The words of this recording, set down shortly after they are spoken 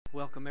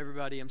Welcome,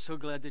 everybody. I'm so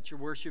glad that you're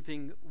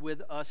worshiping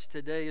with us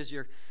today. As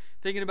you're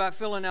thinking about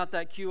filling out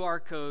that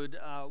QR code,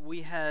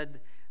 we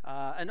had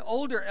an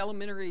older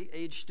elementary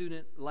age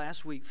student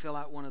last week fill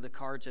out one of the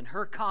cards, and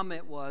her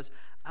comment was,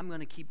 "I'm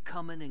going to keep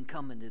coming and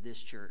coming to this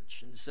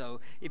church." And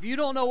so if you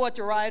don't know what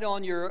to write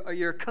on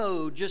your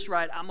code, just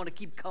write, "I'm going to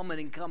keep coming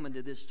and coming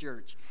to this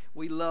church."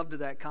 We loved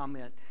that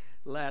comment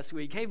last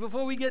week. Hey,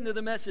 before we get into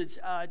the message,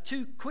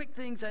 two quick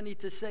things I need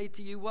to say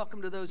to you.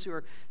 Welcome to those who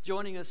are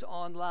joining us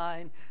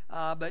online.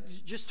 But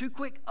just two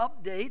quick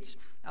updates.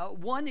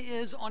 One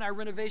is on our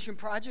renovation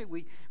project.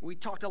 We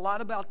talked a lot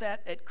about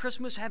that at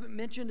Christmas. Haven't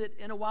mentioned it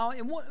in a while.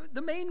 And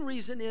the main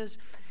reason is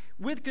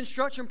with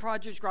construction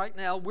projects right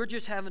now, we're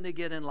just having to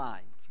get in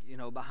line,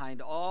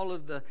 behind all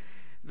of the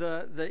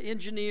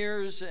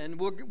engineers, and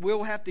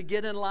we'll have to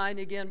get in line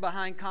again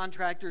behind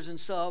contractors and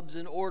subs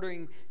and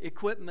ordering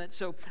equipment.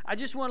 So I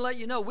just want to let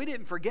you know, we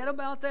didn't forget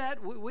about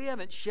that. We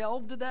haven't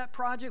shelved that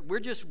project. We're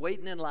just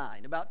waiting in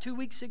line. About 2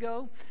 weeks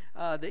ago,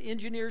 the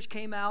engineers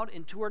came out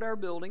and toured our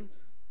building.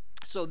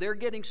 So they're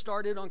getting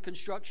started on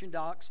construction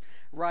docks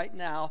right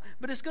now.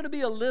 But it's going to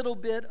be a little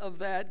bit of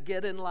that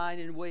get in line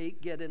and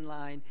wait, get in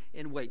line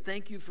and wait.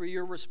 Thank you for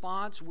your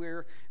response.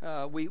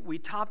 We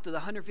topped the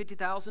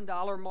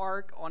 $150,000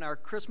 mark on our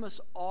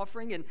Christmas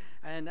offering.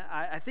 And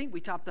I think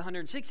we topped the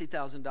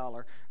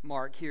 $160,000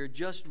 mark here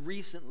just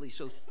recently.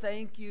 So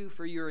thank you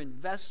for your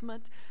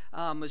investment.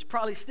 There's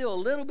probably still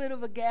a little bit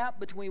of a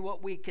gap between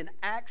what we can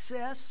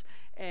access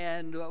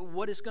and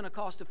what it's going to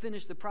cost to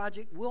finish the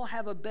project. We'll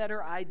have a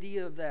better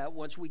idea of that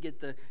once we get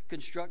the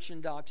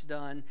construction docks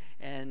done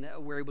and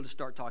we're able to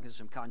start talking to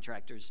some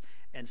contractors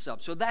and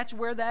subs. So that's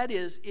where that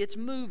is. It's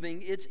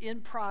moving. It's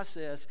in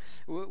process.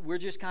 We're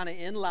just kind of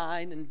in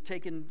line and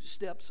taking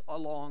steps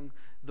along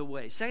the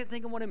way. Second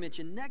thing I want to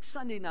mention, next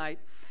Sunday night,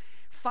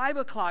 5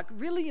 o'clock,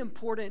 really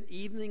important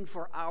evening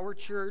for our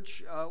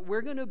church.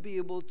 We're going to be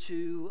able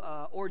to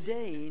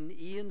ordain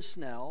Ian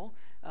Snell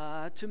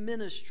to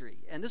ministry.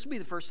 And this will be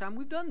the first time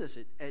we've done this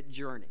at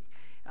Journey.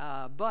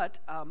 But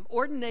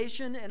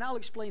ordination, and I'll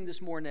explain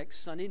this more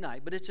next Sunday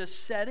night, but it's a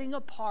setting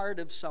apart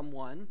of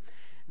someone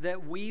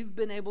that we've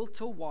been able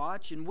to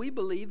watch, and we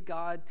believe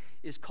God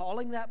is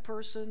calling that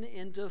person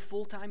into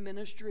full-time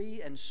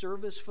ministry and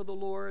service for the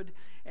Lord,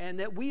 and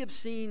that we have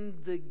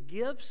seen the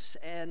gifts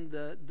and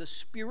the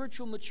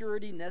spiritual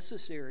maturity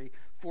necessary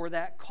for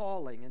that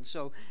calling. And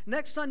so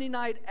next Sunday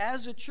night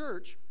as a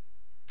church,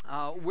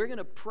 we're going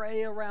to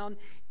pray around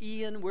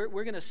Ian. We're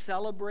going to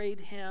celebrate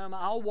him.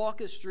 I'll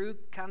walk us through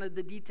kind of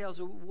the details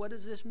of what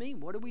does this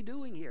mean? What are we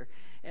doing here?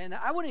 And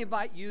I want to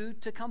invite you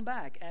to come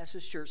back as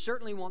his church.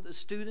 Certainly want the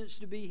students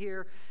to be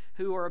here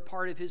who are a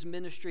part of his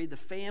ministry, the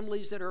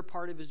families that are a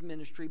part of his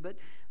ministry. But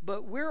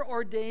we're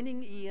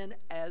ordaining Ian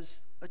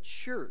as a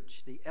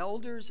church. The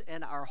elders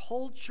and our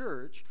whole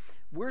church,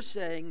 we're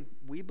saying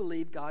we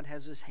believe God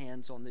has his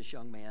hands on this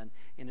young man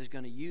and is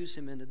going to use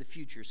him into the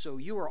future. So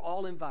you are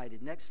all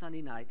invited next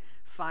Sunday night,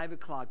 5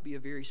 o'clock, be a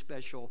very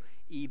special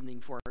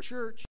evening for our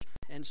church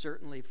and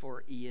certainly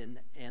for Ian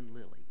and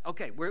Lily.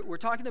 Okay, we're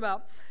talking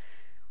about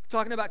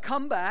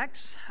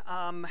comebacks,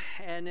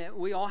 and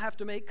we all have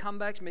to make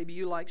comebacks. Maybe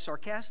you like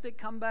sarcastic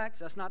comebacks.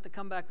 That's not the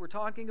comeback we're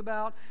talking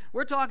about.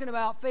 We're talking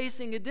about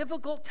facing a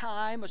difficult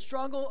time, a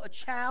struggle, a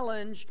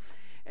challenge,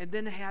 and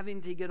then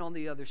having to get on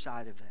the other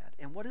side of that.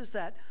 And what does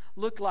that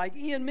look like?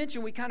 Ian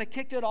mentioned we kind of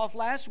kicked it off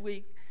last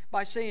week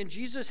by saying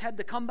Jesus had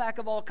the comeback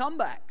of all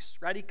comebacks,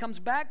 right? He comes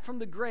back from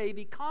the grave.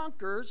 He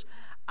conquers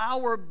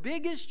our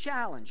biggest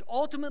challenge.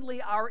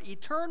 Ultimately, our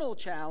eternal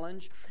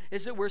challenge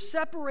is that we're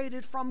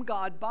separated from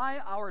God by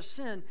our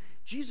sin.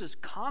 Jesus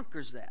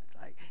conquers that.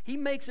 Right? He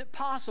makes it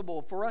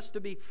possible for us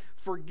to be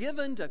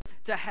forgiven,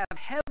 to have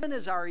heaven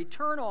as our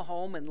eternal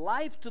home and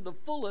life to the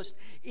fullest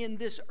in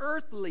this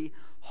earthly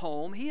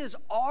home. He has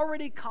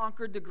already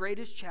conquered the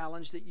greatest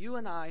challenge that you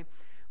and I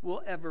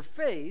will ever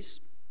face.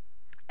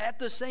 At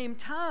the same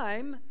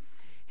time,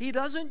 he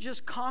doesn't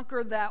just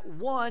conquer that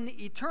one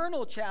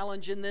eternal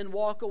challenge and then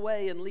walk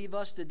away and leave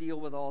us to deal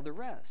with all the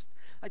rest.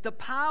 Like the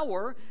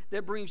power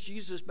that brings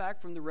Jesus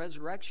back from the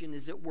resurrection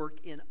is at work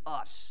in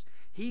us.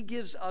 He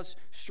gives us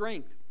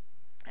strength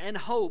and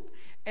hope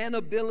and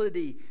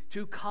ability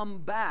to come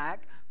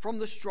back from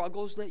the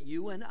struggles that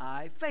you and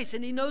I face.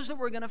 And he knows that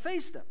we're going to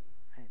face them.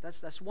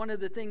 That's one of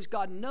the things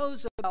God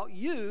knows about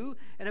you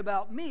and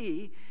about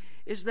me,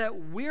 is that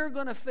we're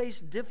going to face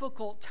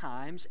difficult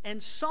times,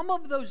 and some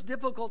of those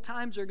difficult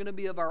times are going to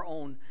be of our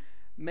own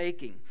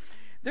making.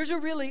 There's a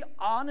really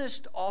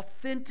honest,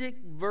 authentic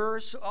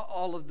verse.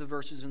 All of the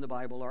verses in the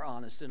Bible are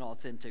honest and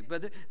authentic,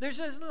 but there's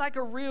like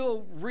a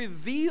real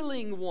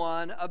revealing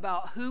one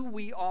about who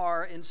we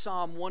are in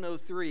Psalm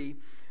 103,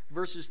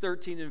 verses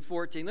 13 and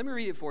 14. Let me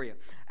read it for you.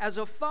 As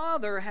a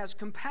father has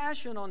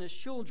compassion on his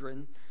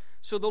children,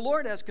 so the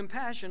Lord has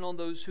compassion on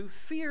those who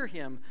fear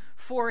him,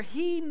 for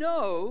he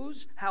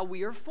knows how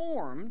we are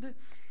formed.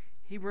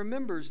 He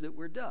remembers that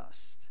we're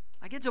dust.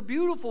 Like, it's a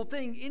beautiful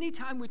thing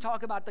anytime we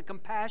talk about the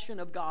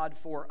compassion of God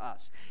for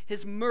us,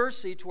 his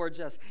mercy towards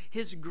us,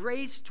 his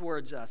grace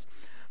towards us.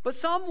 But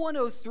Psalm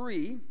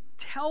 103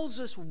 tells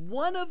us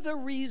one of the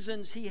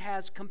reasons he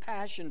has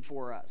compassion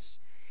for us.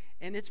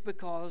 And it's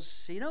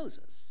because he knows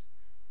us.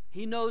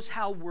 He knows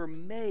how we're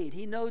made.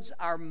 He knows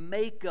our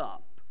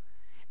makeup.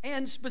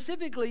 And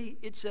specifically,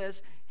 it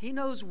says, he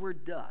knows we're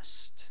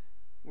dust.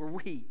 We're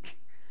weak.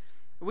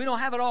 We don't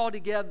have it all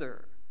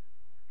together.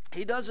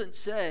 He doesn't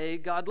say,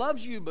 God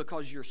loves you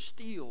because you're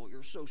steel.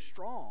 You're so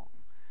strong.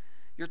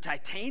 You're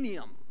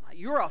titanium.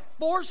 You're a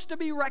force to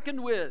be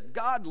reckoned with.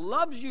 God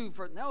loves you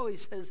for... No, he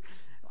says,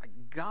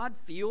 God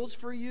feels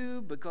for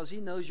you because he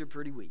knows you're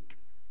pretty weak.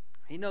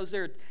 He knows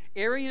there are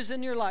areas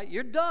in your life.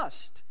 You're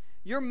dust.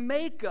 Your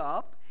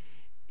makeup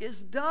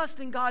is dust,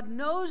 and God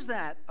knows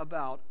that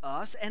about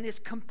us, and his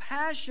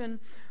compassion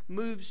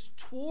moves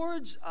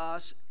towards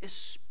us,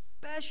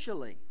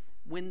 especially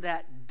when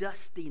that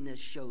dustiness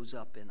shows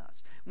up in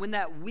us, when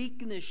that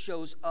weakness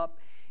shows up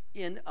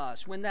in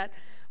us, when that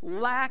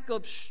lack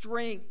of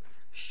strength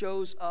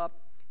shows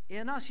up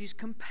in us. He's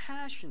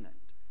compassionate.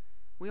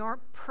 We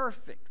aren't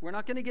perfect. We're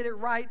not going to get it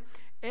right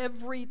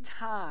every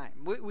time.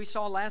 We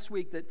saw last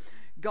week that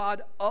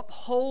God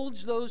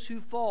upholds those who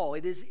fall.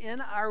 It is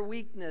in our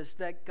weakness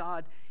that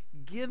God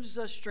gives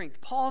us strength.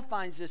 Paul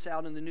finds this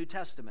out in the New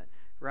Testament,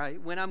 right?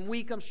 When I'm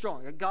weak, I'm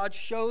strong. God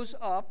shows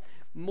up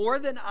more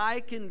than I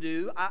can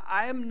do.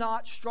 I am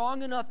not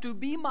strong enough to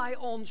be my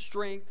own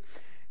strength.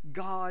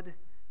 God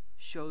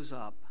shows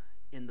up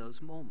in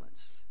those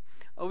moments.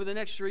 Over the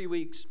next 3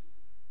 weeks,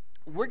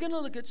 we're going to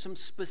look at some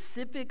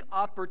specific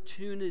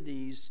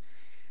opportunities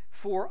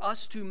for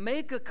us to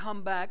make a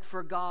comeback,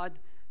 for God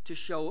to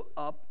show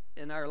up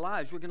in our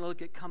lives. We're going to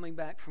look at coming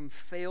back from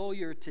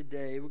failure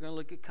today. We're going to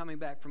look at coming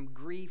back from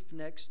grief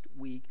next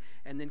week,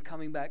 and then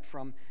coming back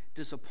from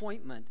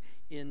disappointment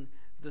in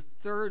the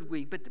third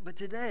week. But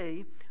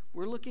today,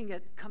 we're looking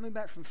at coming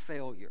back from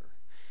failure.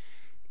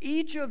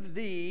 Each of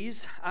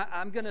these,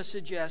 I'm going to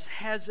suggest,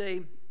 has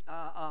a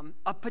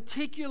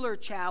particular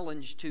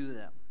challenge to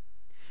them.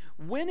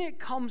 When it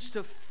comes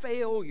to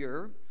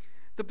failure,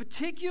 the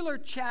particular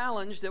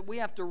challenge that we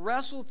have to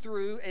wrestle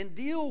through and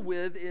deal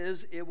with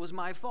is, it was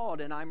my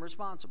fault and I'm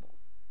responsible.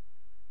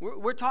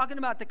 We're talking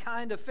about the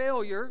kind of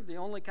failure, the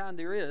only kind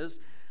there is,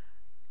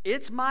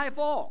 it's my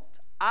fault.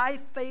 I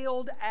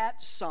failed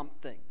at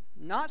something.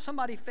 Not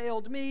somebody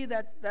failed me,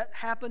 that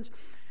happens.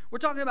 We're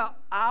talking about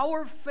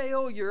our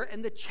failure,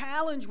 and the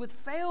challenge with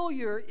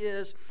failure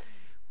is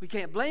we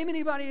can't blame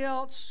anybody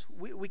else.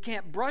 We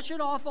can't brush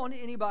it off on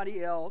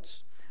anybody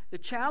else. The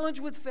challenge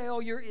with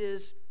failure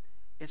is,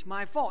 it's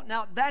my fault.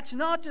 Now, that's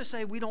not to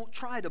say we don't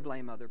try to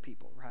blame other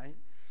people, right?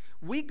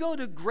 We go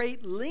to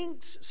great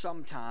lengths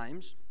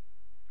sometimes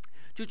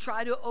to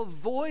try to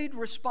avoid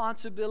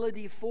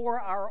responsibility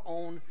for our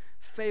own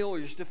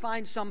failures, to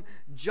find some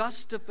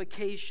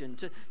justification,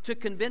 to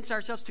convince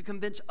ourselves, to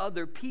convince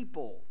other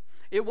people.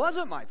 It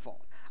wasn't my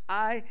fault.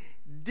 I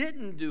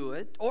didn't do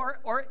it,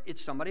 or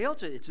it's somebody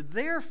else's. It's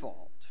their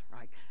fault,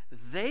 right?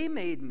 They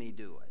made me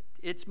do it.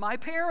 It's my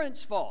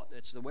parents' fault.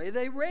 It's the way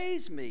they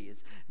raised me.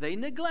 They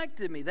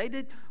neglected me. They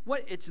did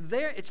what?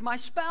 It's my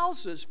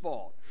spouse's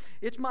fault.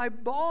 It's my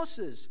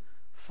boss's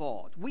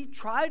fault. We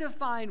try to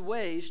find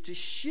ways to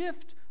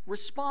shift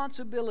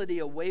responsibility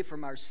away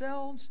from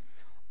ourselves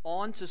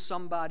onto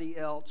somebody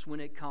else when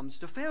it comes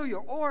to failure,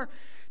 or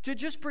to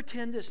just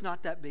pretend it's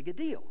not that big a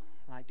deal.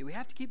 Like, do we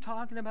have to keep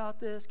talking about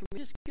this? Can we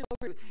just get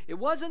over it? It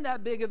wasn't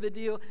that big of a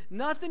deal.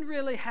 Nothing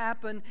really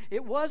happened.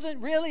 It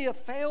wasn't really a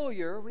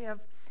failure. We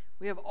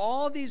have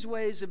all these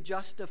ways of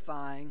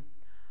justifying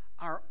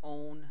our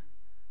own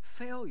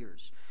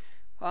failures.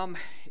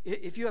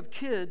 If you have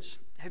kids,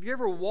 have you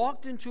ever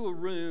walked into a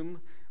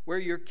room where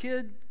your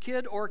kid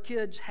or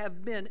kids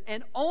have been,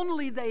 and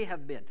only they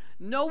have been?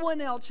 No one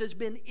else has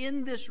been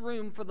in this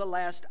room for the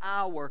last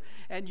hour,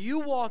 and you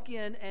walk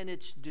in and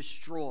it's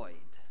destroyed.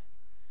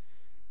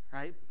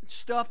 Right?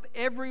 Stuff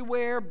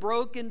everywhere,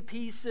 broken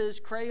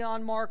pieces,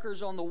 crayon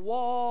markers on the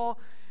wall,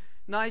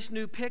 nice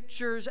new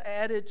pictures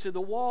added to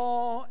the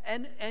wall,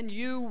 and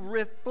you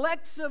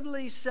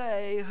reflexively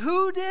say,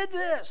 "Who did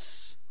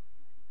this?"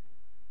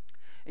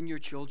 And your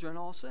children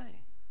all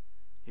say,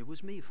 "It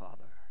was me,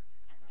 Father."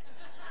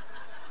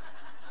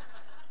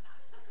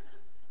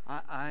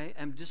 I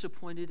am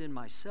disappointed in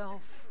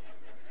myself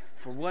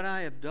for what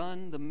I have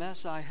done, the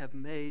mess I have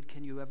made.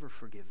 Can you ever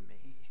forgive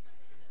me?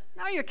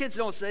 Now your kids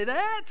don't say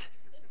that.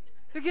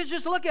 Your kids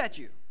just look at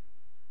you.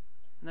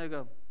 And they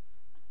go,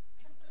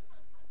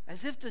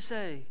 as if to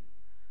say,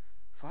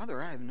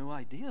 "Father, I have no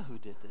idea who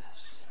did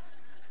this.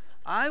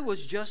 I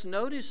was just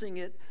noticing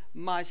it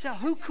myself.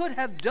 Who could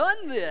have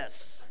done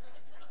this?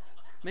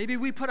 Maybe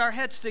we put our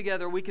heads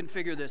together, we can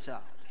figure this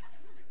out."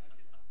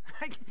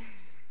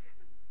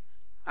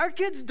 Our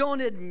kids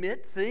don't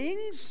admit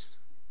things.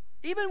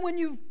 Even when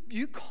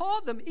you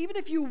call them, even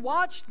if you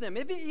watch them,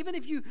 even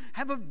if you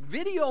have a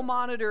video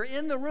monitor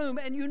in the room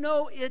and you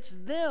know it's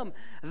them,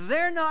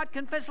 they're not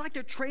confessing. It's like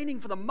they're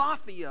training for the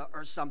mafia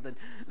or something.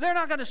 They're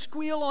not going to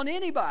squeal on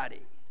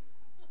anybody.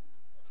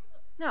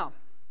 Now,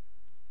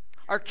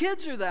 our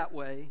kids are that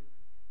way.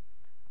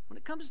 When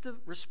it comes to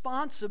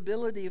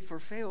responsibility for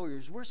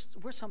failures,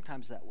 we're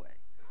sometimes that way.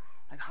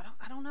 Like,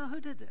 I don't know who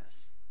did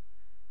this.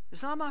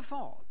 It's not my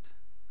fault.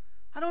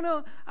 I don't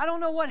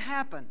know what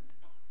happened.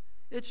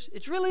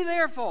 It's really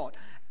their fault.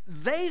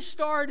 They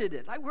started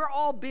it. Like, we're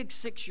all big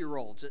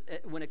 6-year-olds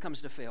when it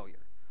comes to failure.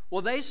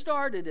 Well, they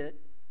started it.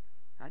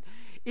 Right?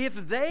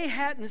 If they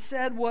hadn't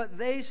said what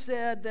they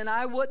said, then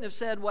I wouldn't have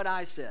said what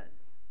I said.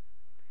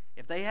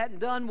 If they hadn't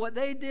done what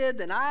they did,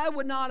 then I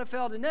would not have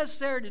felt it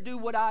necessary to do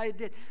what I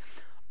did.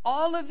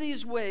 All of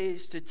these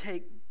ways to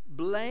take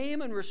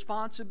blame and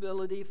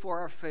responsibility for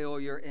our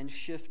failure and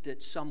shift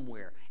it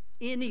somewhere,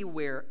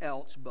 anywhere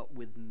else but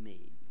with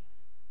me.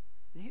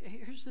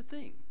 Here's the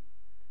thing.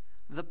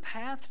 The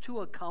path to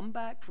a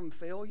comeback from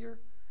failure,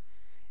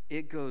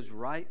 it goes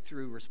right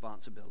through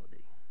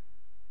responsibility.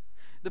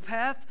 The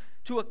path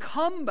to a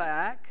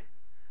comeback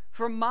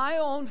from my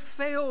own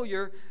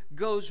failure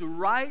goes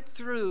right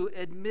through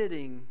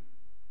admitting,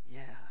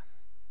 yeah,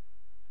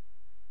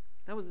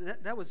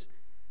 that was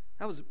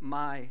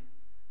my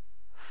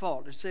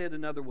fault. To say it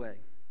another way,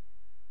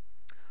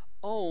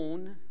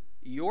 own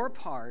your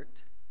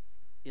part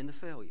in the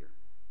failure.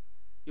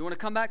 You want to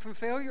come back from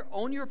failure?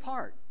 Own your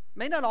part.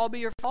 May not all be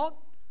your fault.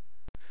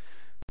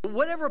 But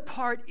whatever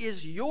part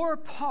is your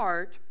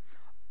part,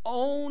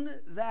 own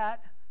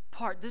that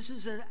part. This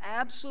is an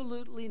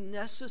absolutely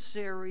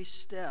necessary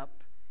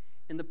step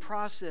in the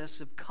process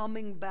of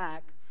coming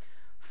back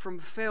from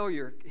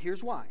failure.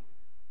 Here's why.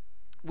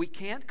 We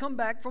can't come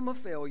back from a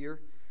failure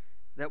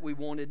that we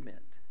won't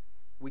admit.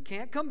 We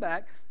can't come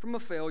back from a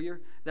failure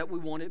that we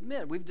won't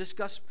admit. We've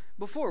discussed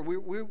before.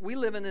 We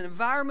live in an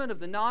environment of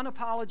the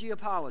non-apology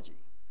apology.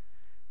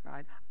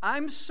 Right?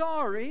 I'm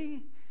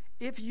sorry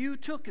if you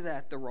took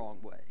that the wrong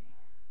way.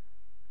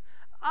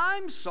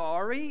 I'm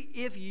sorry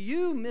if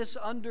you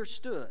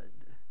misunderstood.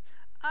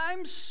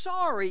 I'm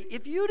sorry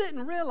if you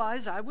didn't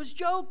realize I was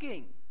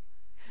joking.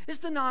 It's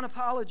the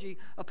non-apology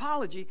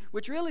apology,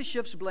 which really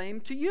shifts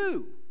blame to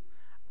you.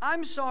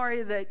 I'm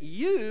sorry that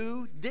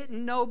you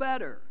didn't know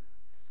better.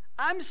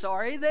 I'm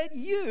sorry that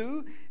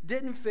you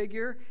didn't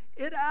figure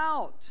it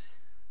out.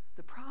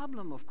 The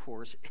problem, of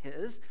course,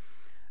 is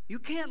you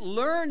can't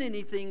learn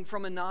anything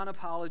from a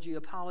non-apology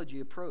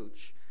apology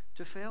approach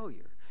to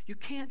failure. You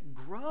can't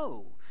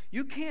grow.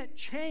 You can't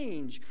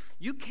change.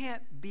 You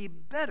can't be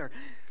better.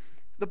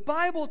 The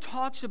Bible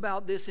talks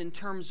about this in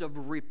terms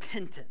of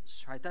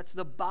repentance, right? That's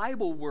the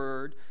Bible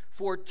word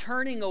for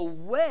turning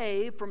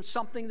away from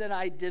something that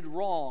I did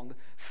wrong,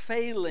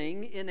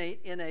 failing in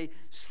a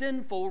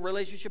sinful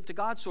relationship to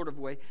God sort of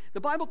way.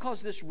 The Bible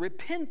calls this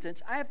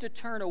repentance. I have to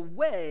turn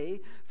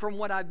away from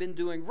what I've been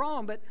doing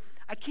wrong, but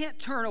I can't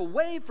turn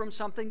away from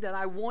something that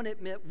I won't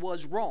admit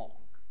was wrong.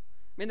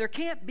 I mean, there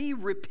can't be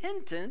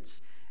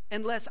repentance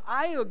unless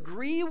I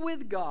agree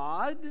with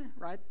God,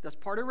 right? That's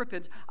part of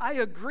repentance. I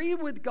agree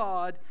with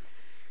God.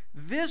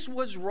 This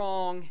was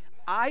wrong.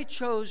 I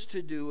chose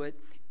to do it.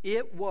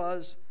 It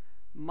was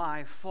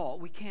my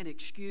fault. We can't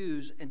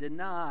excuse and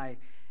deny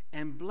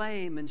and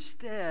blame.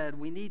 Instead,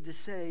 we need to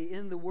say,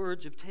 in the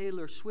words of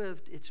Taylor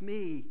Swift, it's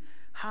me.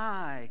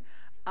 Hi,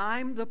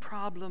 I'm the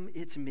problem.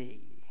 It's me,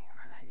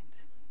 right?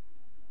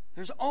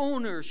 There's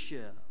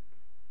ownership.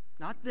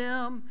 Not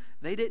them.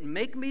 They didn't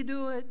make me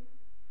do it.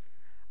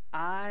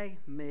 I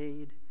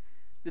made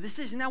the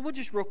decision. Now, we'll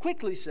just real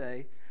quickly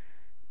say,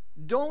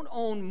 don't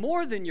own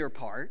more than your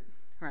part,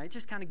 right?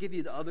 Just kind of give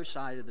you the other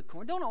side of the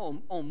coin.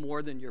 Don't own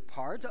more than your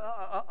part.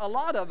 A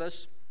lot of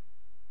us,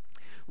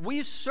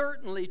 we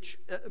certainly,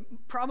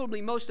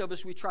 probably most of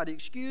us, we try to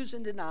excuse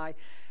and deny,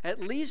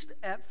 at least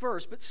at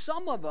first. But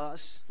some of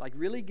us, like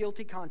really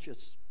guilty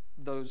conscious,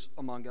 those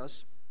among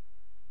us,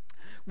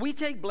 we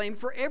take blame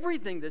for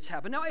everything that's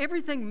happened. Now,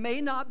 everything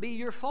may not be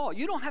your fault.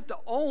 You don't have to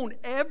own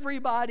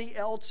everybody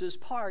else's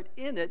part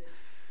in it,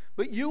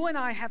 but you and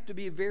I have to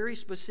be very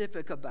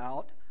specific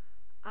about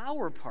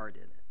our part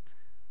in it.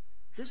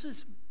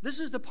 This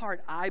is the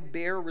part I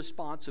bear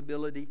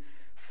responsibility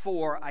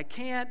for. I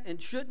can't and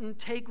shouldn't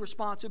take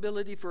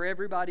responsibility for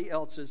everybody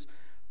else's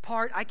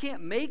part. I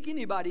can't make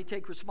anybody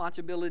take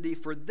responsibility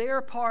for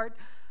their part.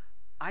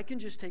 I can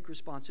just take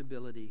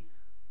responsibility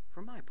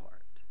for my part.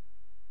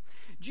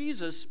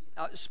 Jesus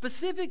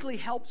specifically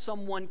helped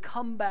someone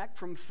come back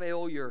from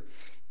failure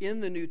in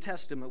the New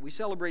Testament. We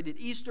celebrated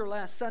Easter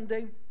last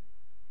Sunday.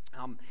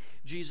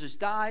 Jesus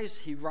dies.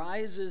 He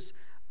rises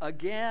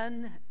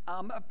again.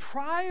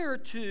 Prior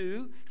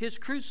to his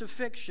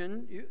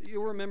crucifixion,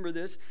 you'll remember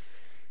this,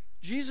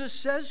 Jesus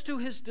says to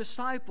his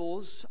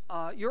disciples,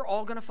 you're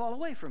all going to fall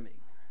away from me.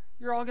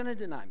 You're all going to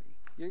deny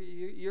me.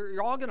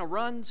 You're all going to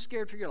run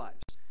scared for your lives.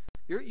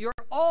 You're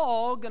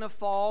all going to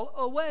fall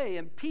away.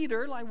 And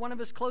Peter, like one of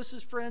his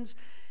closest friends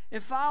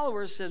and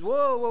followers, says,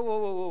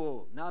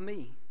 whoa, not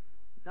me.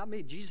 Not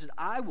me. Jesus,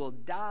 I will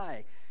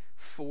die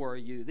for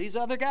you. These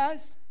other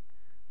guys,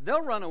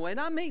 they'll run away.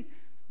 Not me.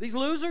 These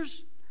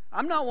losers,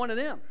 I'm not one of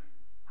them.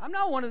 I'm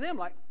not one of them.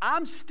 Like,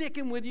 I'm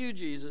sticking with you,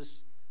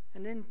 Jesus.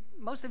 And then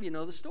most of you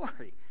know the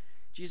story.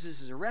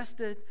 Jesus is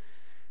arrested.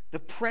 The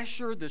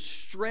pressure, the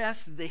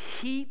stress, the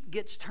heat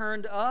gets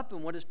turned up.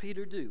 And what does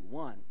Peter do?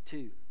 1,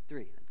 2,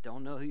 3.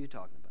 Don't know who you're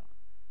talking about.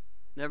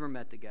 Never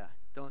met the guy.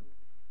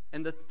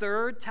 And the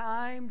third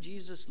time,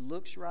 Jesus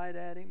looks right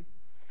at him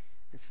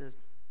and says,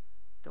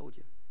 told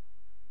you.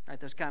 Right?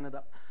 That's kind of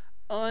the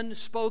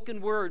unspoken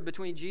word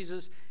between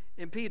Jesus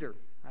and Peter.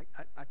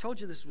 I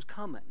told you this was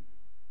coming.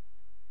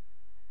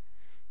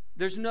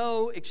 There's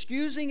no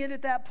excusing it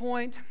at that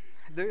point.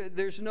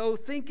 There's no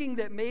thinking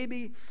that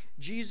maybe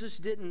Jesus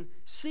didn't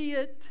see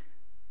it.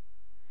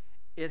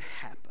 It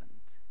happened.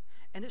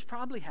 And it's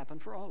probably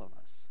happened for all of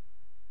us.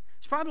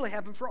 It's probably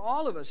happened for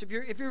all of us. If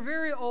you're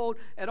very old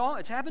at all,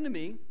 it's happened to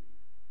me.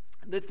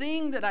 The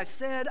thing that I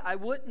said I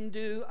wouldn't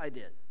do, I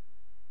did.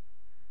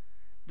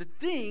 The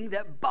thing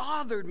that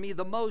bothered me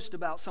the most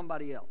about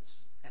somebody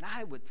else, and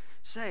I would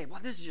say, well,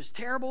 this is just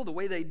terrible, the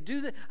way they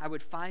do that, I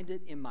would find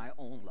it in my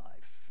own life.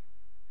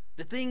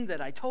 The thing that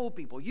I told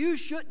people, you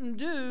shouldn't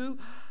do,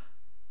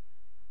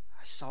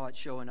 I saw it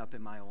showing up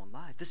in my own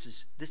life. This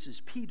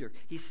is Peter.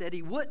 He said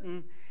he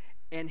wouldn't,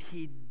 and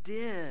he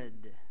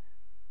did.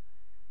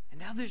 And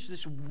now there's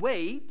this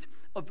weight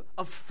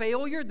of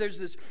failure. There's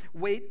this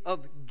weight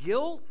of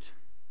guilt.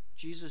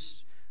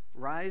 Jesus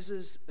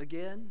rises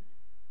again.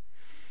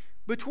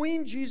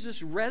 Between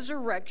Jesus'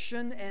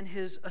 resurrection and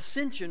his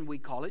ascension, we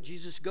call it,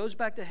 Jesus goes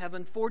back to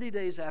heaven 40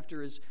 days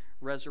after his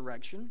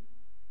resurrection.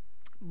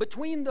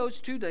 Between those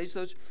 2 days,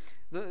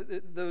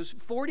 those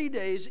 40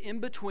 days in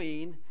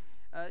between,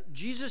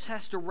 Jesus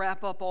has to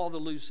wrap up all the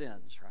loose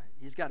ends, right?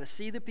 He's got to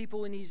see the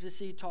people he needs to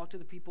see, talk to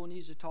the people he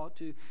needs to talk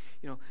to,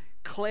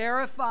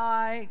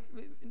 clarify.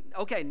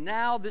 Okay,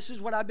 now this is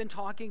what I've been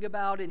talking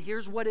about, and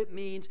here's what it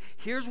means.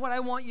 Here's what I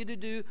want you to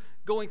do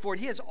going forward.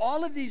 He has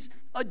all of these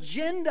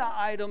agenda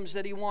items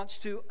that he wants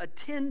to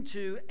attend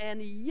to,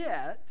 and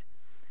yet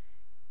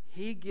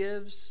he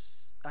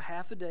gives a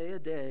half a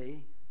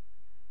day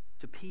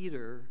to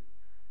Peter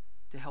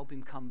to help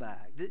him come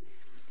back.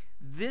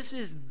 This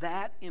is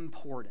that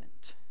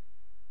important.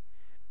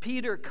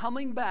 Peter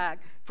coming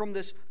back from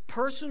this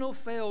personal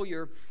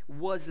failure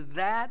was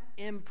that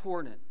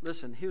important.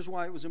 Listen, here's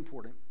why it was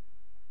important.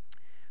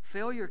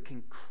 Failure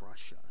can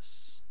crush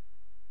us.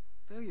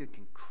 Failure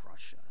can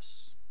crush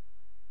us.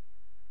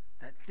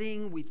 That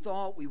thing we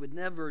thought we would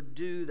never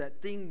do,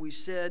 that thing we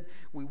said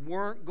we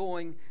weren't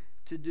going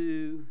to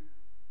do,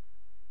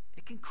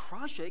 it can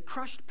crush it. It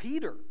crushed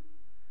Peter.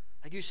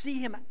 Like you see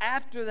him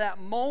after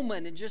that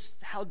moment and just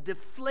how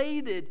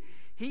deflated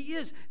he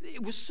is.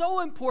 It was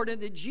so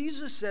important that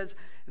Jesus says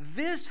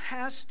this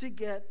has to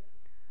get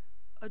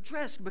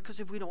addressed, because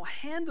if we don't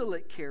handle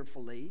it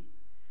carefully,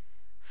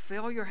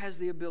 failure has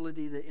the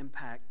ability to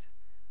impact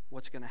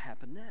what's going to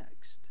happen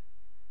next.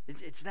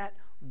 It's that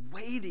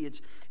weighty.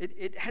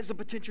 It has the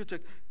potential to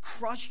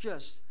crush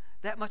us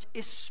that much,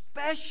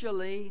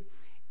 especially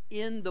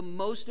in the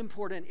most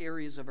important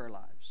areas of our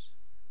lives.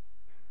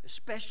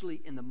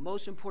 Especially in the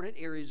most important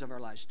areas of our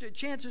lives.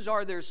 Chances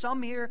are there's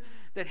some here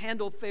that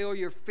handle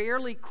failure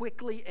fairly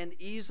quickly and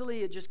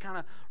easily. It just kind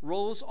of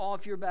rolls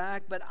off your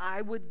back. But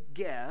I would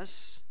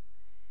guess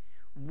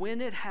when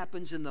it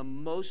happens in the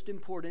most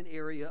important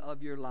area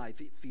of your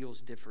life, it feels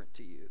different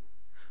to you.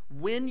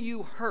 When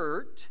you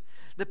hurt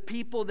the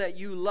people that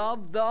you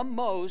love the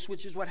most,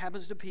 which is what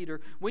happens to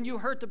Peter, when you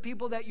hurt the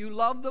people that you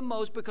love the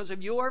most because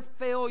of your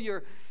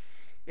failure,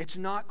 it's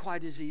not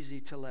quite as easy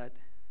to let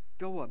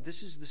go of.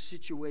 This is the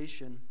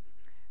situation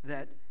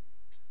that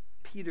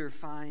Peter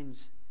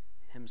finds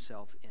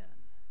himself in.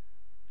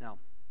 Now,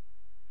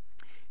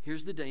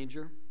 here's the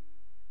danger.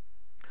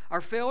 Our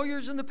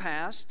failures in the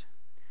past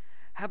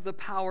have the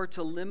power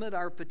to limit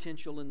our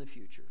potential in the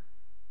future.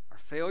 Our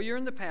failure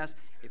in the past,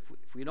 if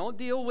we don't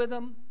deal with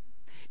them,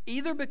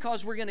 either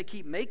because we're going to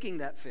keep making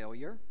that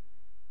failure,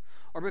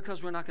 or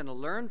because we're not going to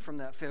learn from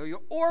that failure,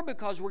 or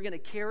because we're going to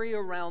carry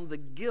around the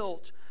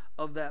guilt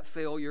of that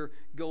failure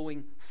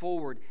going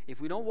forward. If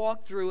we don't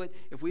walk through it,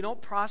 if we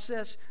don't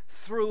process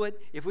through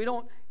it, if we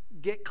don't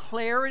get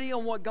clarity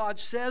on what God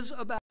says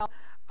about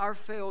our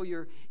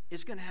failure,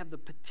 it's going to have the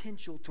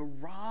potential to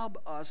rob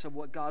us of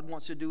what God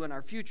wants to do in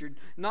our future.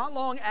 Not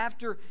long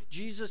after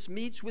Jesus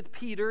meets with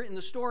Peter, in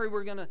the story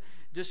we're going to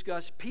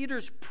discuss,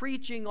 Peter's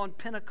preaching on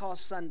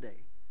Pentecost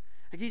Sunday.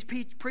 Like he's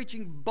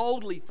preaching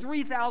boldly.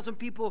 3,000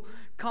 people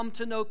come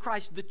to know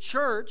Christ. The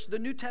church, the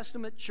New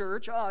Testament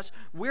church, us,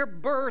 we're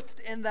birthed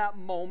in that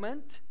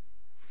moment.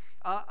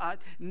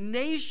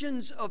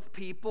 Nations of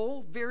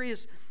people,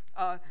 various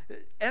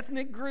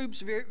ethnic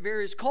groups,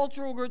 various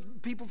cultural groups,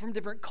 people from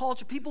different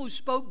cultures, people who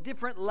spoke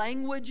different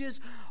languages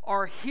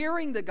are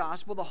hearing the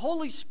gospel. The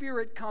Holy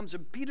Spirit comes,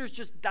 and Peter's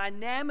just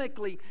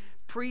dynamically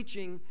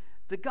preaching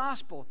the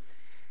gospel.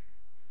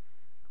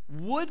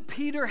 Would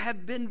Peter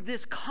have been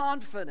this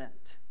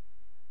confident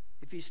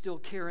if he's still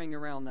carrying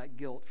around that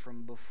guilt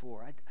from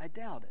before? I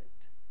doubt it.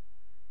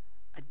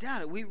 I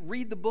doubt it. We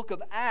read the book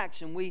of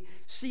Acts and we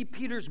see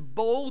Peter's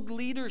bold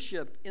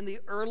leadership in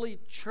the early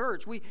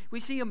church. We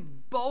see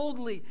him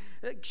boldly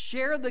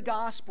share the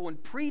gospel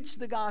and preach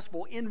the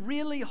gospel in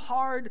really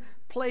hard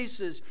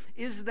places.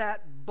 Is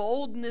that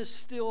boldness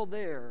still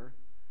there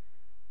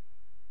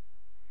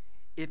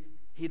if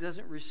he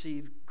doesn't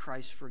receive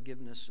Christ's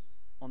forgiveness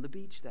on the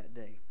beach that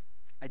day?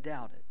 I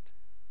doubt it.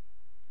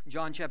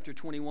 John chapter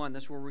 21,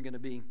 that's where we're going to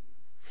be.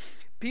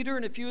 Peter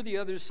and a few of the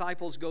other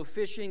disciples go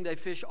fishing. They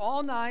fish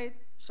all night.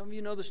 Some of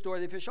you know the story.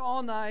 They fish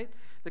all night.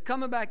 They're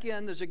coming back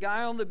in. There's a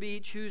guy on the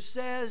beach who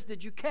says,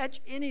 "Did you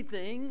catch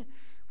anything?"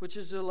 Which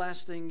is the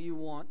last thing you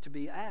want to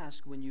be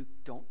asked when you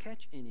don't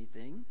catch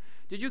anything.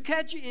 "Did you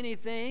catch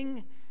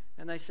anything?"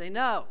 And they say,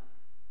 "No."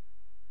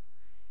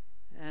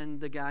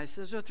 And the guy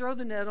says, "Well, throw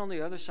the net on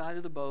the other side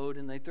of the boat."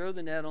 And they throw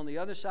the net on the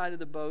other side of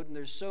the boat, and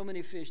there's so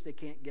many fish they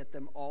can't get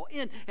them all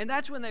in. And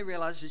that's when they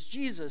realize it's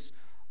Jesus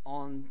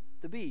on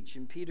the beach.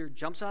 And Peter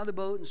jumps out of the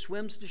boat and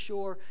swims to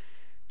shore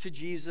to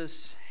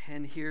Jesus.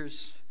 And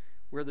here's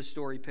where the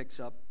story picks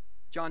up.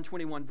 John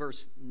 21,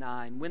 verse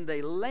 9. When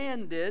they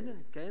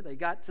landed, they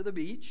got to the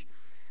beach,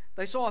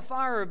 they saw a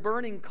fire of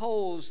burning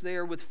coals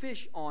there with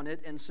fish on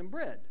it and some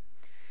bread.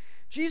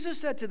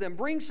 Jesus said to them,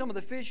 "Bring some of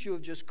the fish you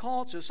have just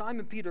caught." So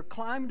Simon Peter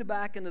climbed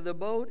back into the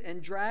boat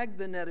and dragged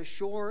the net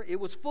ashore. It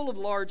was full of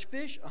large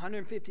fish,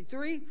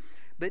 153.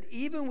 But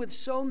even with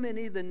so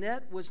many, the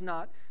net was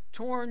not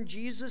torn.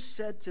 Jesus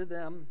said to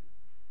them,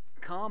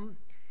 "Come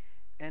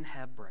and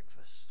have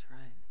breakfast,"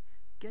 right?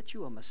 Get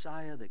you a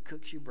Messiah that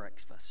cooks you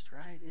breakfast,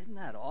 right? Isn't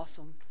that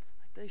awesome?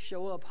 Like they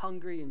show up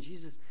hungry, and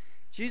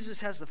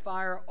Jesus has the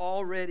fire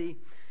already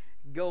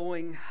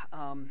going.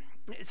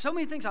 So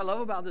many things I love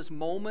about this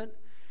moment.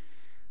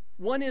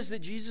 One is that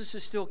Jesus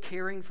is still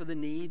caring for the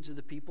needs of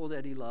the people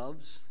that he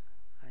loves.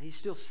 He's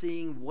still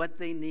seeing what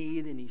they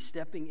need, and he's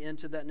stepping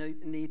into that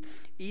need.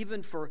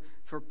 Even for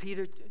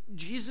Peter,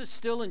 Jesus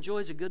still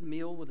enjoys a good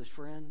meal with his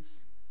friends.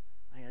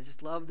 I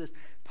just love this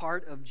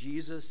part of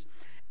Jesus.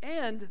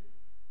 And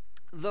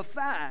the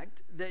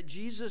fact that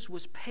Jesus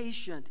was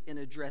patient in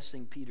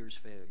addressing Peter's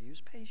failure. He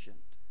was patient.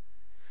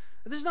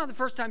 This is not the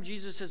first time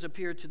Jesus has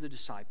appeared to the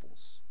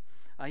disciples.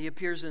 He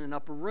appears in an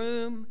upper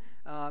room.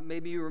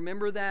 Maybe you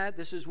remember that.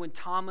 This is when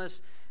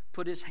Thomas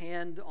put his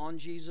hand on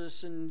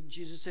Jesus, and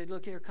Jesus said,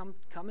 "Look here, come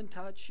and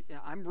touch.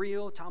 I'm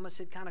real." Thomas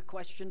had kind of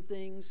questioned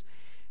things.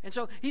 And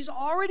so he's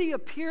already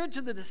appeared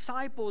to the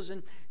disciples,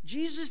 and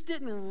Jesus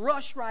didn't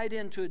rush right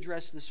in to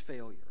address this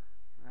failure.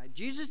 Right?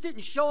 Jesus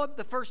didn't show up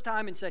the first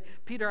time and say,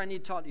 "Peter, I need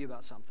to talk to you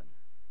about something."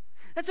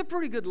 That's a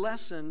pretty good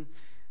lesson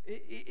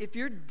if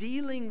you're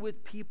dealing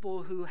with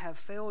people who have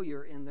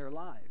failure in their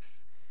life.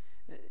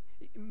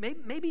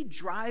 Maybe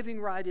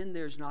driving right in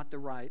there is not the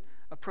right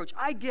approach.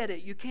 I get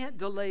it. You can't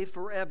delay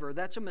forever.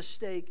 That's a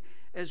mistake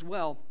as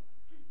well.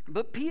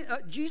 But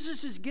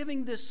Jesus is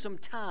giving this some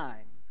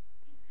time.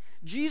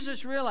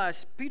 Jesus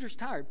realized Peter's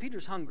tired.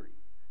 Peter's hungry.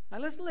 Now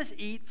let's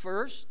eat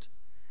first,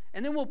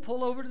 and then we'll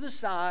pull over to the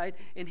side,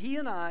 and he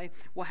and I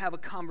will have a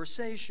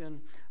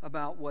conversation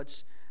about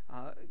what's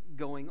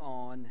going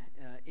on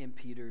in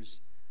Peter's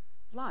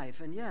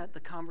life. And yet the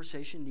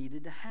conversation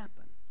needed to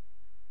happen.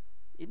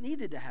 It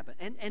needed to happen.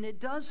 And it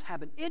does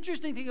happen.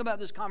 Interesting thing about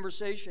this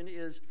conversation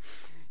is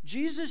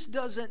Jesus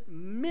doesn't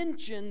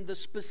mention the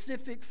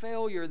specific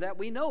failure that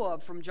we know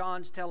of from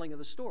John's telling of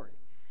the story.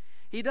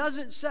 He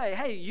doesn't say,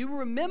 "Hey, you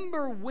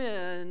remember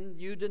when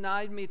you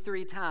denied me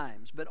 3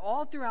 times. But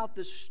all throughout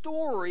the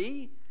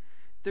story,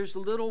 there's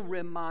little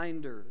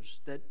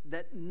reminders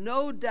that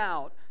no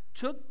doubt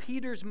took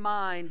Peter's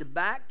mind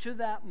back to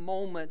that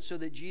moment so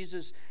that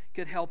Jesus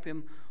could help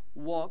him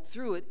walk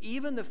through it.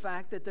 Even the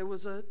fact that there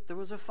was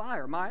a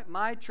fire.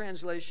 My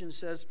translation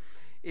says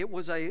it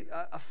was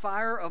a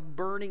fire of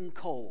burning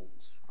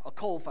coals, a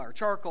coal fire,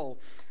 charcoal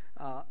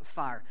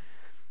fire.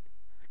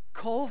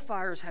 Coal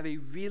fires have a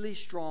really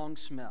strong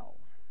smell,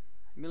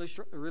 really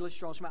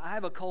strong smell. I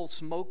have a coal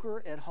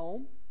smoker at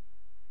home,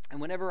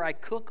 and whenever I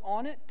cook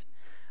on it,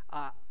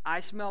 I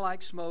smell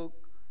like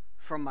smoke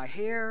from my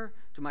hair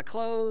to my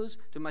clothes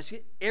to my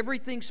skin.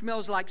 Everything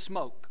smells like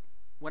smoke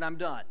when I'm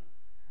done.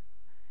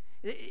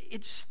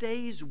 It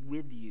stays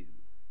with you.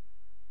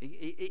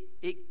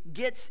 It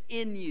gets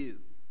in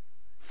you.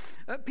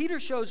 Peter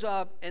shows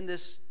up, and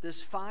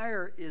this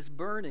fire is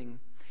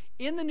burning.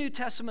 In the New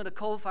Testament, a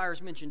coal fire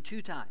is mentioned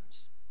 2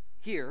 times.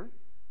 Here,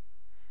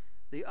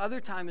 the other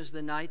time is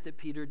the night that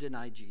Peter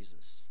denied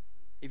Jesus.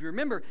 If you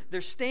remember, they're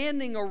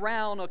standing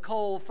around a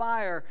coal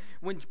fire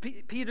when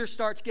Peter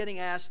starts getting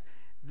asked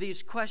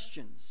these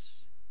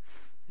questions.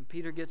 And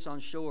Peter gets on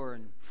shore,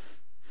 and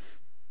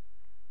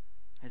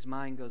his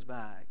mind goes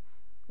back.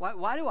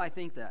 Why do I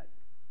think that?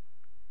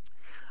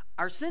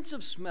 Our sense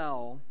of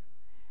smell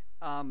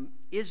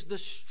is the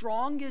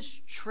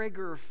strongest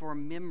trigger for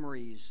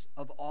memories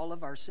of all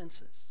of our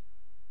senses.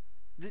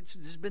 This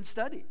has been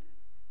studied.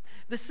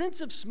 The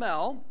sense of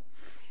smell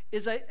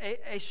is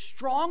a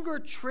stronger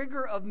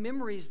trigger of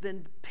memories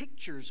than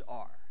pictures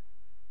are,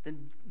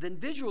 than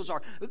visuals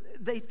are.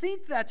 They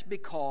think that's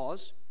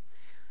because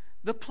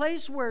the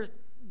place where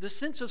the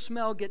sense of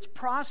smell gets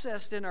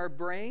processed in our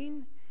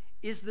brain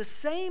is the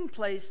same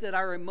place that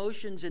our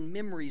emotions and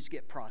memories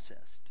get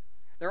processed.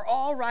 They're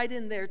all right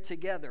in there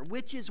together,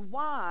 which is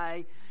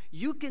why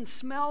you can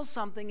smell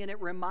something and it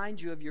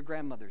reminds you of your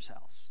grandmother's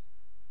house,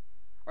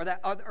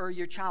 or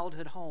your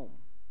childhood home,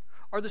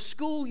 or the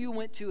school you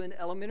went to in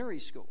elementary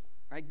school.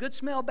 Right? Good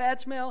smell,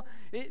 bad smell,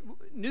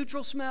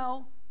 neutral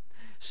smell.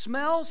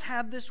 Smells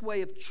have this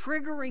way of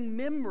triggering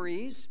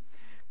memories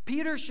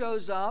Peter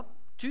shows up.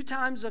 2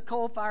 times a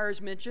coal fire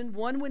is mentioned.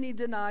 One when he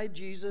denied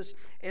Jesus,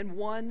 and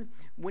one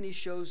when he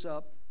shows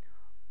up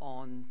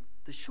on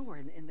the shore.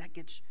 And that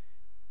gets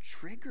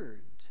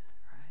triggered,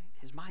 right?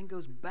 His mind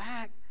goes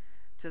back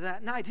to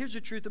that night. Here's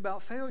the truth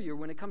about failure.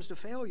 When it comes to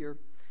failure,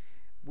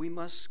 we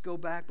must go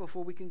back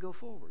before we can go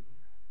forward.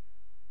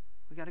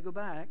 We got to go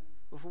back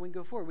before we can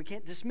go forward. We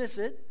can't dismiss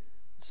it.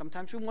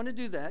 Sometimes we want to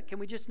do that. Can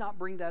we just not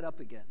bring that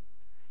up again?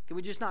 Can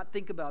we just not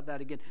think about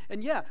that again?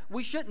 And yeah,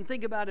 we shouldn't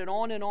think about it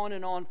on and on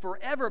and on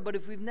forever, but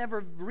if we've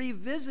never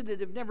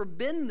revisited, if never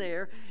been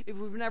there, if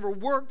we've never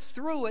worked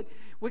through it,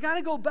 we got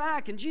to go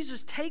back. And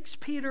Jesus takes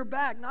Peter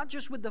back, not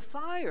just with the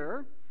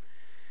fire,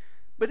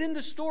 but in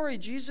the story,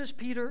 Jesus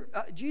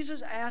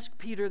asked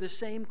Peter the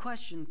same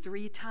question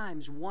 3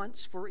 times,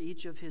 once for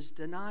each of his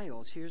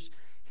denials.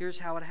 Here's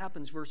how it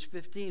happens. Verse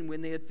 15,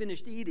 when they had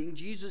finished eating,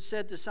 Jesus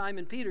said to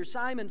Simon Peter,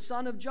 "Simon,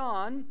 son of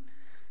John,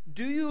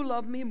 do you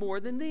love me more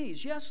than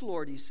these?" "Yes,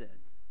 Lord," he said.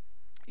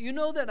 "You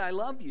know that I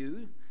love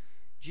you."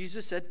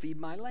 Jesus said, "Feed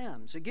my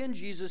lambs." Again,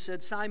 Jesus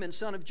said, "Simon,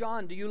 son of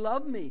John, do you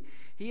love me?"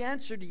 He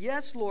answered,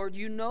 "Yes, Lord,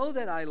 you know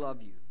that I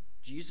love you."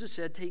 Jesus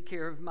said, "Take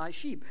care of my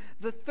sheep."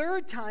 The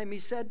 3rd time he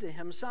said to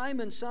him,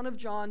 "Simon, son of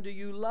John, do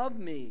you love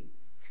me?"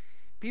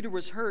 Peter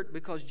was hurt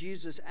because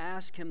Jesus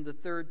asked him the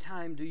 3rd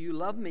time, "Do you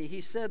love me?"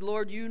 He said,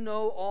 "Lord, you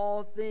know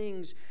all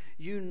things.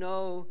 You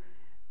know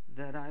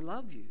that I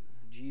love you."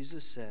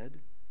 Jesus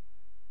said,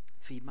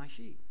 "Feed my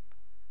sheep."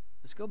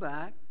 Let's go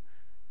back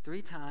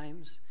 3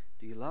 times.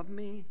 Do you love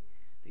me?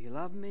 Do you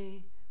love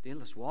me?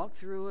 Let's walk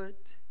through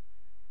it.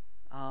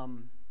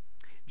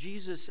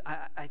 Jesus,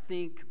 I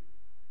think,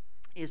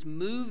 is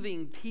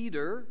moving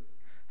Peter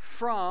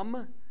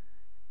from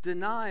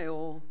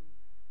denial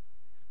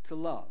to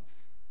love.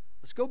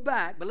 Let's go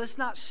back, but let's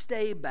not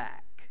stay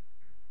back.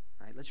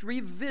 Right? Let's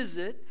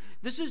revisit.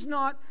 This is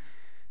not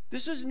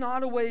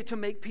a way to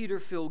make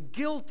Peter feel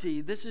guilty.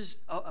 This is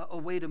a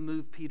way to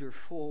move Peter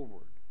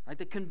forward. Right?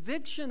 The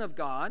conviction of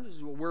God, this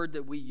is a word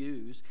that we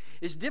use,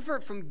 is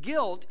different from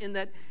guilt in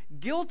that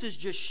guilt is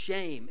just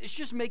shame. It's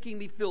just making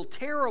me feel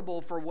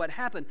terrible for what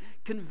happened.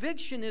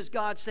 Conviction is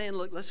God saying,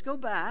 look, let's go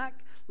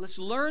back, let's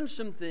learn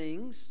some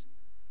things,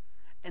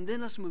 and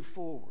then let's move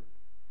forward.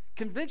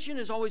 Conviction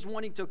is always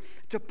wanting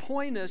to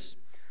point us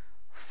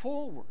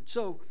forward.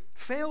 So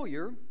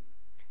failure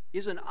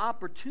is an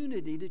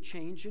opportunity to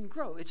change and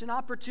grow. It's an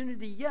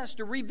opportunity, yes,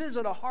 to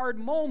revisit a hard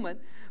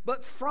moment,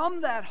 but from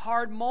that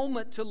hard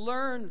moment to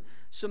learn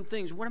some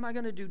things. What am I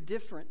going to do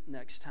different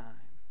next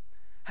time?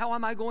 How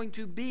am I going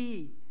to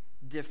be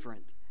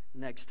different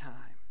next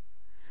time?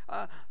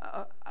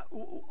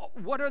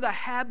 What are the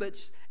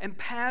habits and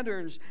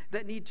patterns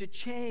that need to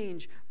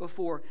change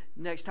before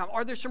next time?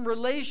 Are there some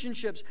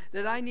relationships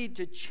that I need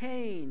to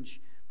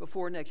change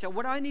before next time?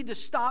 What do I need to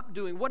stop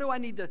doing? What do I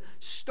need to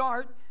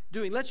start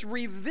doing? Let's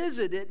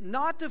revisit it,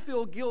 not to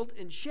feel guilt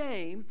and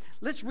shame.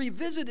 Let's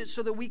revisit it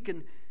so that we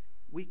can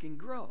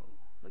grow.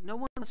 Like, no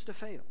one wants to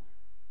fail.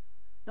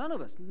 None of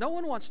us. No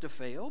one wants to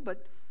fail,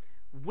 but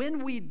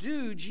when we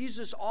do,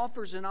 Jesus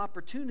offers an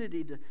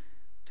opportunity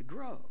to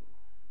grow.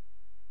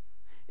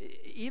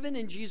 Even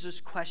in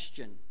Jesus'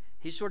 question,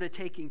 he's sort of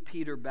taking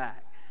Peter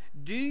back.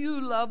 Do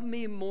you love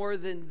me more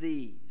than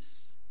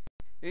these?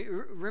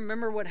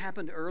 Remember what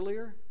happened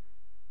earlier?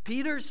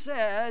 Peter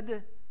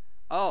said,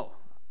 "Oh,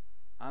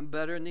 I'm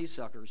better than these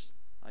suckers.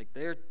 Like,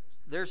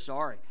 they're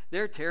sorry.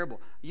 They're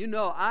terrible. You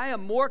know, I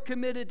am more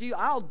committed to you.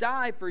 I'll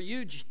die for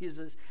you,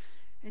 Jesus."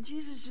 And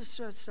Jesus just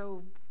said,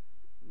 "So,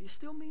 you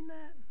still mean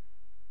that?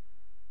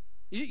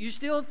 You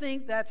still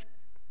think that's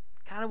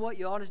kind of what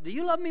you ought to do? Do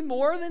you love me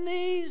more than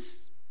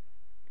these?"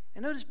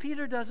 And notice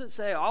Peter doesn't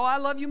say, "Oh, I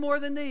love you more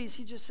than these."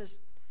 He just says,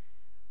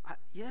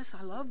 "Yes,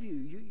 I love you.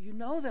 You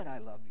know that I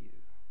love you."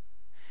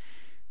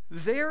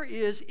 There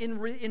is,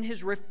 in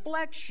his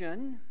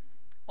reflection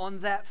on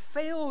that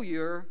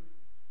failure,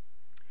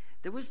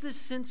 there was this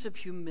sense of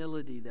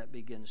humility that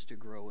begins to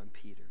grow in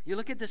Peter. You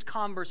look at this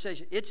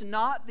conversation. It's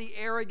not the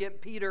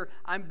arrogant Peter,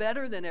 "I'm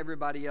better than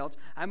everybody else.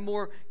 I'm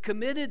more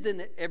committed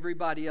than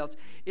everybody else."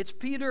 It's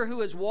Peter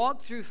who has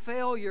walked through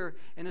failure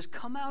and has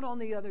come out on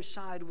the other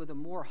side with a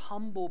more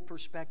humble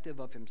perspective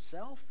of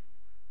himself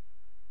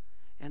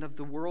and of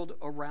the world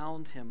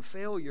around him.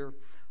 Failure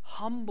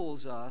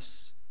humbles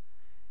us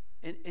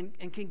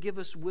and can give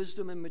us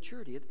wisdom and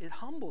maturity. It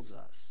humbles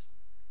us.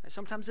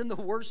 Sometimes in the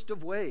worst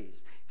of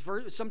ways.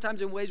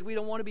 Sometimes in ways we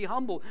don't want to be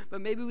humbled, but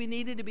maybe we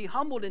needed to be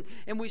humbled.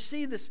 And we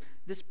see this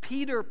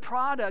Peter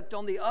product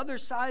on the other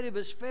side of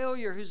his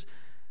failure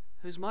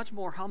who's much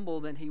more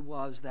humble than he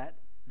was that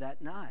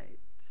night.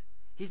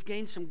 He's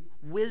gained some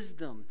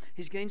wisdom.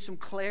 He's gained some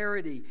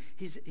clarity.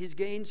 He's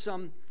gained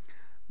some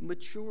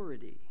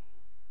maturity.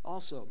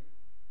 Also,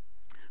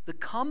 the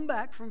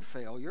comeback from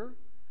failure,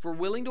 if we're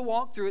willing to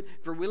walk through it,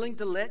 if we're willing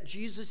to let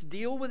Jesus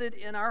deal with it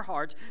in our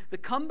hearts, the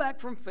comeback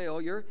from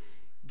failure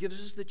gives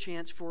us the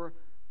chance for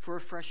a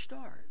fresh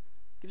start.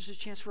 Gives us a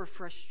chance for a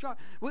fresh start.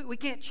 We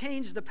can't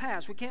change the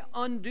past. We can't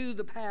undo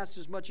the past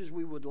as much as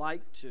we would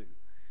like to.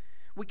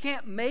 We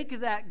can't make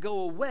that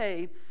go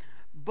away,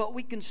 but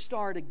we can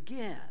start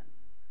again.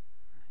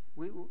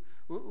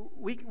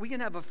 We can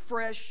have a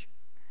fresh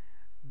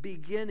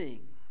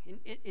beginning.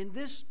 In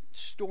this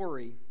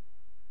story,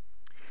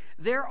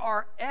 there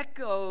are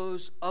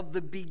echoes of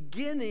the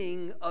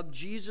beginning of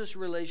Jesus'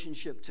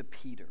 relationship to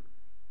Peter.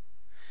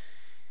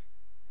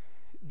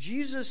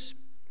 Jesus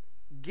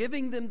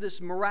giving them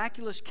this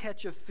miraculous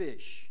catch of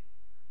fish.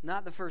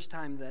 Not the first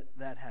time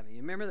that happened.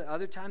 You remember the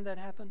other time that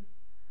happened?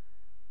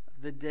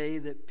 The day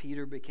that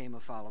Peter became a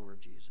follower of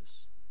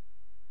Jesus.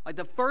 Like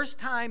the first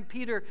time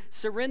Peter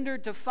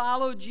surrendered to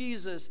follow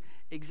Jesus,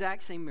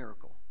 exact same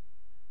miracle.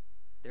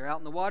 They're out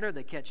in the water,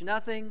 they catch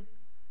nothing.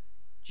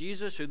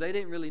 Jesus, who they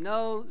didn't really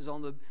know, is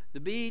on the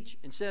beach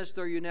and says,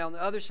 throw your net on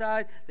the other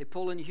side. They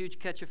pull in a huge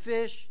catch of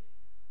fish.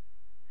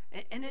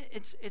 And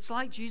it's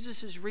like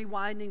Jesus is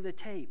rewinding the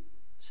tape,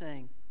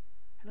 saying,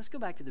 hey, let's go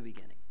back to the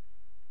beginning.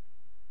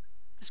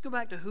 Let's go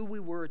back to who we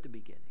were at the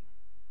beginning.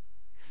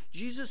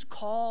 Jesus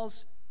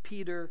calls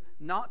Peter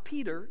not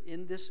Peter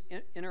in this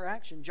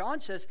interaction. John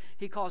says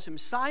he calls him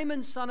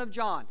Simon, son of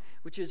John,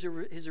 which is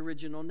his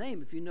original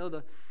name. If you know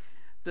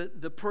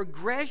the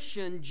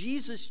progression,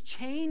 Jesus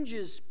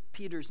changes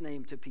Peter's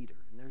name to Peter.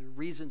 And there's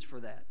reasons for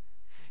that.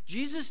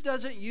 Jesus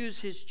doesn't use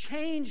his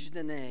changed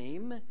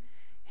name.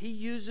 He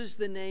uses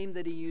the name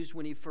that he used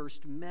when he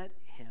first met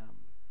him.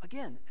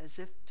 Again, as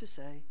if to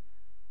say,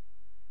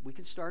 we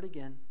can start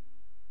again.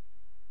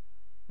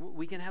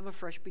 We can have a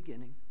fresh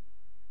beginning.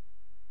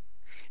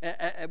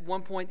 At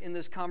one point in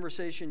this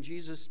conversation,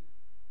 Jesus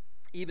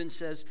even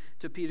says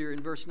to Peter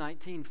in verse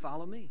 19,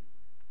 follow me.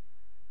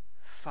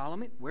 Follow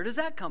me. Where does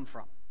that come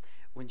from?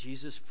 When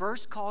Jesus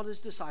first called his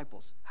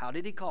disciples, how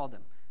did he call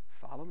them?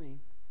 Follow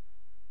me.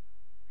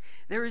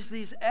 There is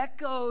these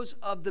echoes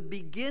of the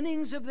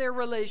beginnings of their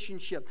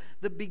relationship,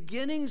 the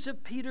beginnings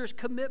of Peter's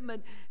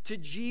commitment to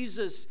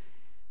Jesus.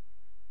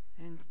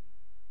 And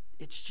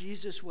it's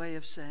Jesus' way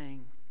of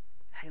saying,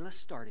 hey, let's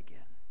start again.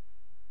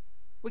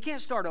 We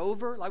can't start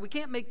over. Like, we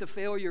can't make the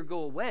failure go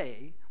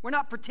away. We're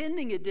not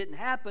pretending it didn't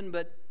happen,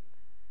 but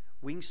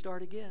we can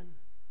start again.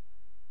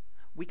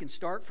 We can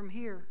start from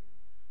here.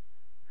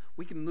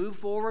 We can move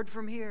forward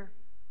from here.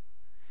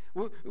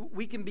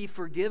 We can be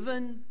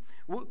forgiven.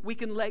 We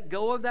can let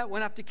go of that. We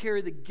don't have to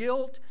carry the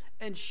guilt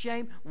and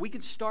shame. We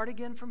can start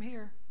again from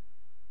here.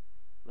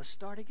 Let's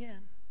start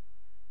again.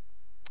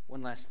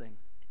 One last thing.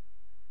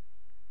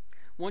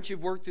 Once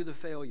you've worked through the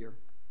failure,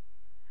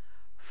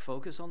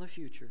 focus on the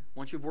future.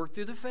 Once you've worked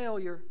through the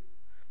failure,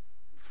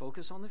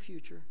 focus on the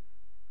future.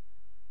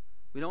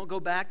 We don't go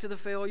back to the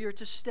failure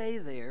to stay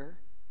there.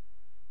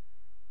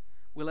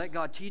 We let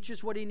God teach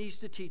us what he needs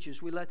to teach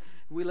us. We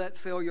let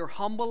failure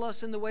humble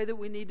us in the way that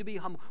we need to be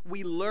humble.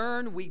 We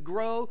learn, we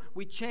grow,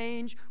 we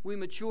change, we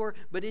mature.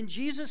 But in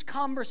Jesus'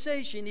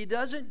 conversation, he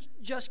doesn't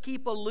just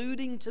keep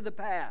alluding to the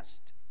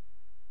past.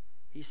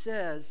 He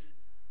says,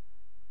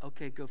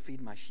 okay, go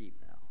feed my sheep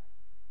now.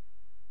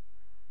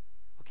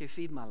 Okay,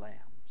 feed my lambs.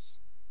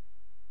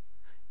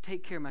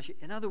 Take care of my sheep.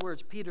 In other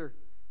words, Peter,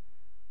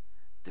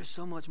 there's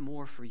so much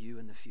more for you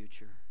in the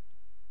future.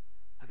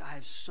 Like, I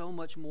have so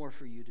much more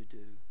for you to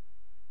do.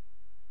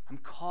 I'm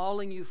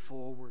calling you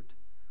forward.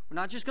 We're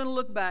not just going to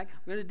look back.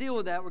 We're going to deal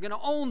with that. We're going to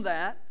own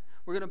that.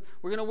 We're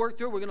going to work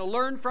through it. We're going to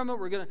learn from it.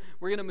 We're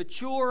going to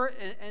mature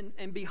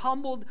and be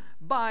humbled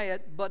by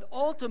it. But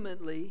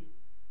ultimately,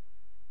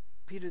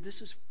 Peter,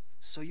 this is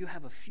so you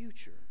have a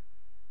future.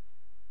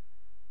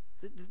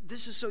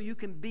 This is so you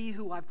can be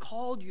who I've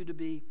called you to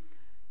be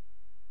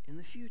in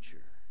the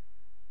future.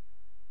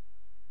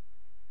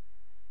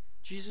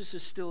 Jesus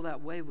is still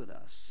that way with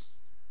us.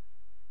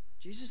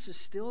 Jesus is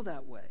still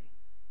that way.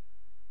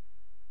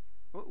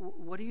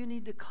 What do you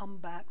need to come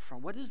back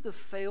from? What is the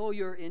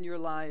failure in your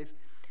life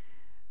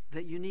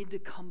that you need to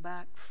come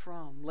back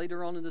from?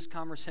 Later on in this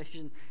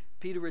conversation,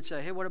 Peter would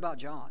say, hey, what about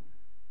John?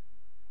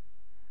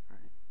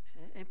 Right.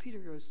 And Peter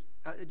goes,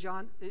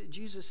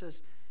 Jesus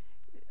says,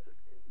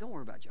 don't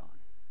worry about John.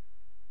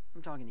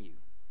 I'm talking to you.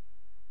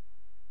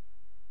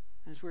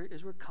 And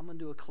as we're coming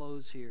to a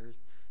close here,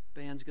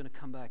 the band's going to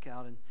come back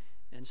out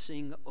and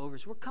sing over.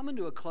 So we're coming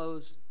to a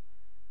close.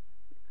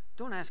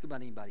 Don't ask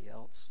about anybody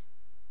else.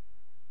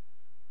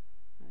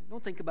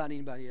 Don't think about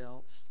anybody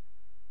else.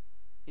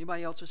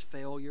 Anybody else's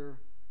failure.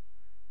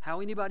 How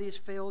anybody has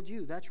failed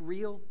you. That's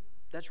real.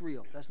 That's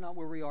real. That's not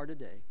where we are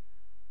today.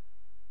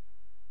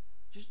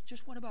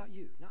 Just what about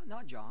you?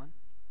 Not John.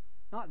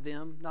 Not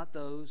them. Not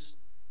those.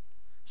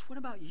 Just what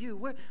about you?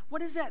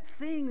 What is that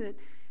thing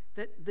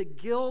that the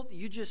guilt,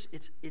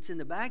 it's in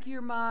the back of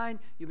your mind,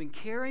 you've been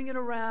carrying it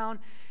around,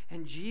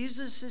 and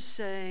Jesus is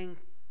saying,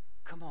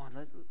 come on,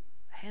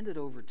 hand it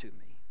over to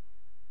me.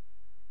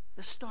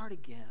 Let's start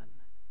again.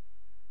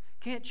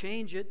 Can't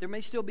change it. There may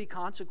still be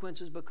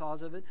consequences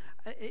because of it.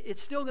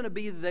 It's still going to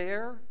be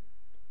there.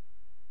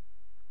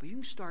 But you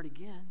can start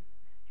again.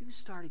 You can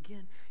start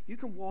again. You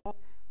can walk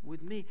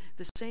with me.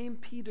 The same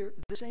Peter,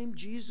 the same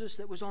Jesus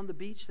that was on the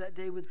beach that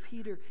day with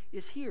Peter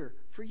is here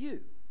for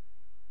you.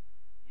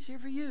 He's here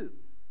for you.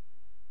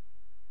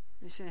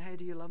 He's saying, hey,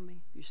 do you love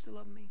me? Do you still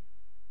love me?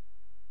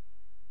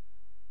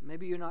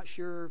 Maybe you're not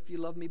sure if you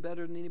love me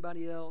better than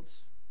anybody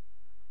else.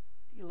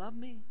 Do you love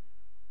me?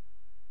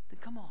 then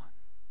come on.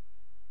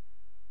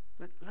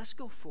 Let's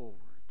go forward.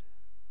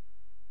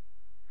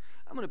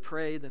 I'm going to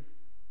pray. The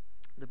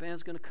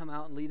band's going to come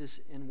out and lead us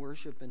in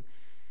worship. And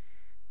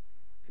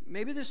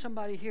maybe there's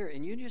somebody here,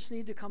 and you just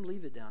need to come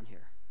leave it down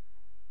here.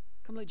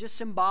 Come just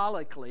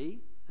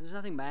symbolically. There's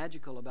nothing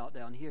magical about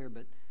down here,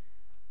 but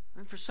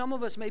for some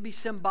of us, maybe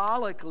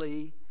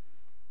symbolically,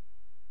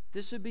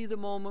 this would be the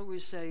moment we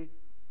say,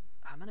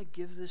 I'm going to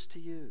give this to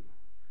you.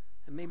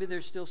 And maybe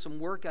there's still some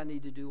work I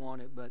need to do on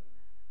it, but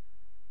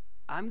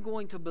I'm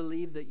going to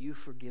believe that you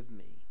forgive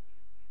me.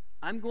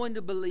 I'm going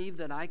to believe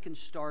that I can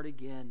start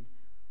again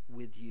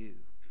with you.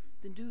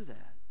 Then do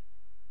that.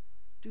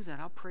 Do that.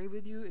 I'll pray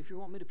with you if you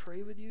want me to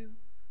pray with you.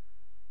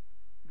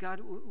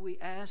 God, we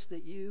ask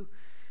that you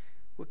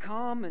would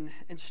come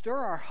and stir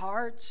our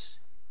hearts.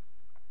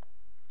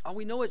 Oh,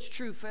 we know it's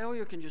true.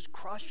 Failure can just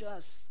crush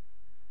us.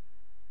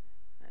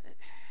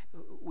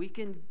 We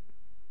can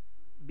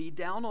be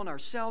down on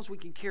ourselves. We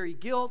can carry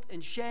guilt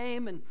and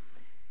shame.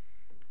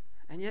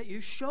 And yet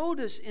you showed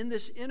us in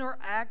this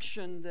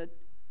interaction that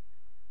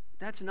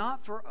that's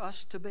not for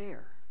us to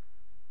bear.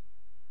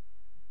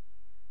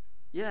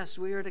 Yes,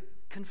 we are to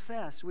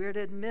confess. We are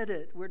to admit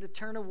it. We're to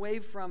turn away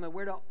from it.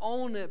 We're to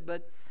own it,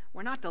 but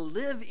we're not to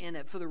live in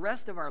it for the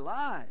rest of our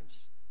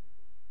lives.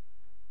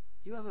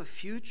 You have a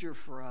future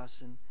for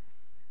us, and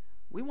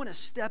we want to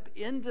step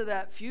into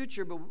that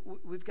future, but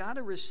we've got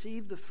to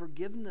receive the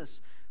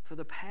forgiveness for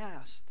the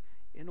past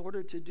in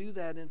order to do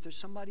that. And if there's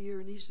somebody here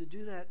who needs to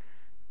do that,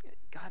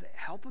 God,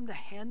 help them to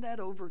hand that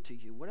over to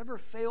you. Whatever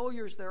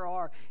failures there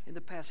are in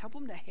the past, help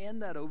them to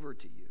hand that over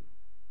to you.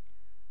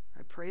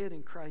 I pray it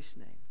in Christ's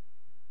name.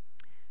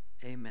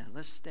 Amen.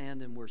 Let's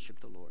stand and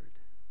worship the Lord.